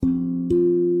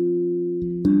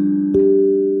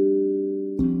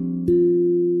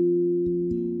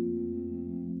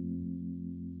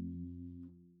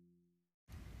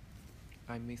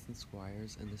Jonathan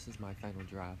Squires, and this is my final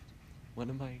draft. One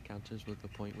of my encounters was the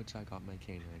point which I got my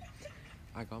canine.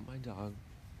 I got my dog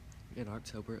in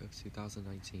October of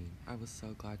 2019. I was so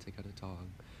glad to get a dog.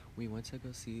 We went to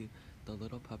go see the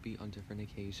little puppy on different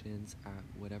occasions. At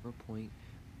whatever point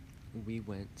we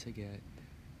went to get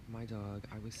my dog,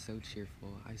 I was so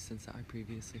cheerful. I sensed that I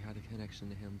previously had a connection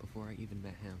to him before I even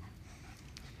met him.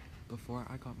 Before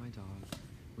I got my dog,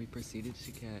 we proceeded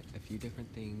to get a few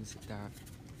different things that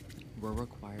were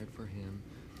required for him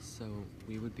so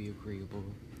we would be agreeable.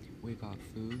 We got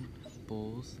food,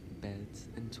 bowls, beds,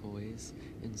 and toys,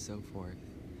 and so forth.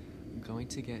 Going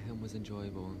to get him was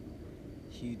enjoyable.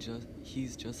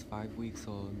 He's just 5 weeks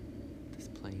old. This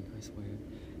plane, I swear.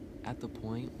 At the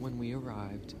point when we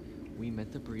arrived, we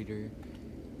met the breeder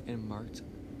and marked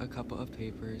a couple of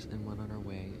papers and went on our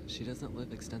way. She doesn't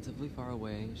live extensively far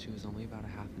away. She was only about a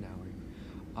half an hour.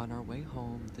 On our way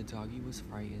home, the doggy was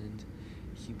frightened.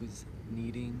 He was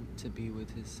needing to be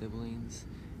with his siblings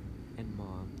and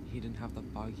mom. He didn't have the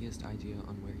foggiest idea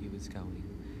on where he was going.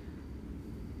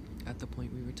 At the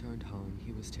point we returned home,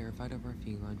 he was terrified of our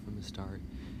feline from the start,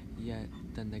 yet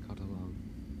then they got along.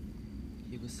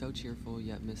 He was so cheerful,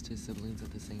 yet missed his siblings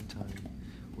at the same time.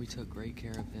 We took great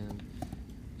care of him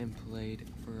and played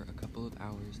for a couple of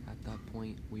hours. At that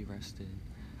point, we rested.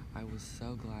 I was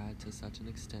so glad to such an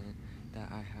extent that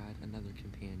I had another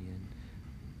companion.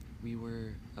 We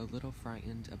were a little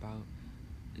frightened about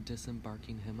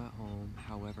disembarking him at home,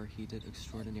 however, he did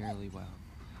extraordinarily well.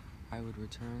 I would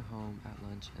return home at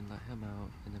lunch and let him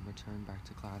out, and then return back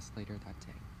to class later that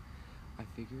day. I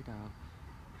figured out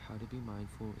how to be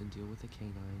mindful and deal with a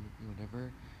canine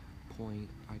whenever point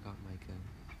I got Micah.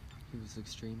 He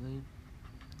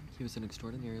was an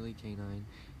extraordinarily canine,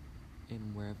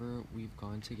 and wherever we've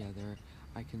gone together,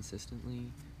 I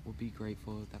consistently will be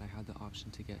grateful that I had the option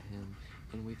to get him,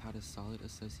 and we've had a solid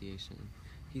association.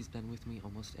 He's been with me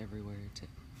almost everywhere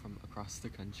from across the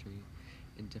country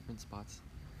in different spots.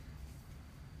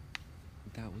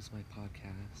 That was my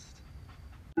podcast.